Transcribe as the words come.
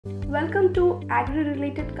Welcome to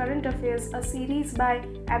Agri-related current affairs, a series by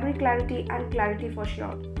Agriclarity and Clarity for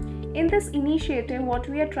Sure. In this initiative, what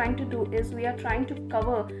we are trying to do is we are trying to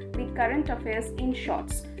cover the current affairs in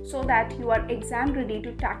shorts so that you are exam ready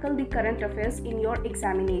to tackle the current affairs in your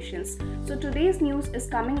examinations. So today's news is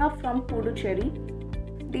coming up from Puducherry.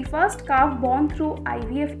 The first calf born through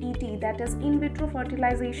IVF-ET, that is in-vitro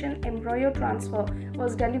fertilization embryo transfer,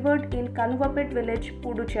 was delivered in Kanuvapet village,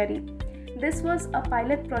 Puducherry. This was a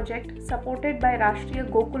pilot project supported by Rashtriya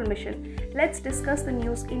Gokul Mission. Let's discuss the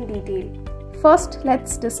news in detail. First,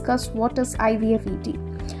 let's discuss what is IVF-ET.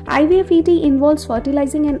 IVF-ET involves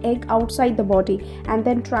fertilizing an egg outside the body and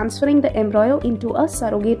then transferring the embryo into a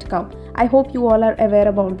surrogate cow. I hope you all are aware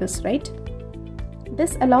about this, right?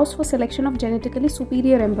 This allows for selection of genetically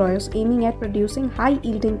superior embryos aiming at producing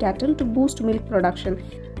high-yielding cattle to boost milk production.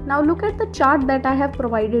 Now look at the chart that I have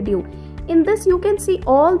provided you. In this you can see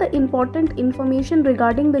all the important information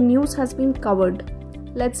regarding the news has been covered.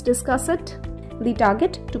 Let's discuss it. The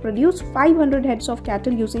target: to produce 500 heads of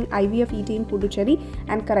cattle using IVF-ET in Puducherry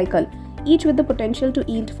and Karaikal, each with the potential to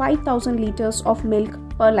yield 5,000 liters of milk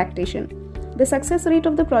per lactation. The success rate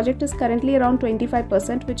of the project is currently around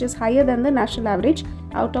 25%, which is higher than the national average.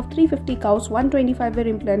 Out of 350 cows, 125 were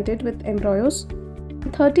implanted with embryos.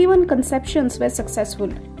 31 conceptions were successful.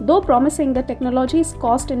 Though promising, the technology is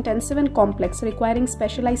cost-intensive and complex, requiring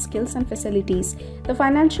specialized skills and facilities. The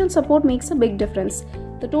financial support makes a big difference.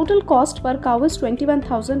 The total cost per cow is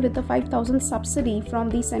 21,000 with a 5,000 subsidy from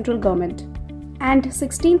the central government and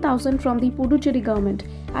 16,000 from the Puducherry government.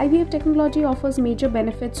 IVF technology offers major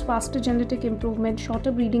benefits: faster genetic improvement,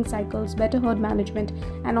 shorter breeding cycles, better herd management,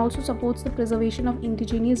 and also supports the preservation of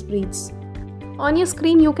indigenous breeds. On your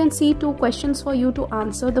screen, you can see two questions for you to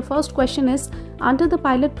answer. The first question is, under the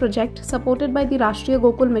pilot project supported by the Rashtriya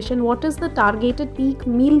Gokul Mission, what is the targeted peak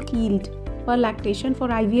milk yield per lactation for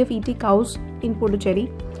IVF-ET cows in Puducherry?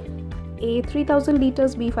 A. 3,000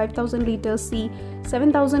 liters, B. 5,000 liters, C.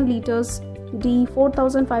 7,000 liters, D.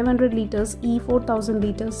 4,500 liters, E. 4,000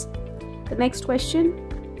 liters. The next question,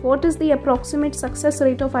 what is the approximate success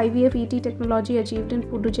rate of IVF-ET technology achieved in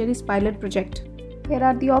Puducherry's pilot project? Here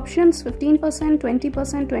are the options: 15%,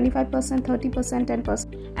 20%, 25%, 30%,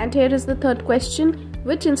 10%. And here is the third question,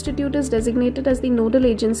 which institute is designated as the nodal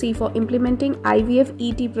agency for implementing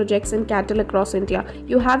IVF-ET projects in cattle across India?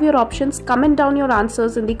 You have your options. Comment down your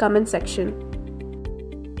answers in the comment section.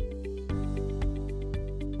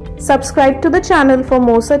 Subscribe to the channel for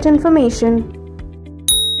more such information.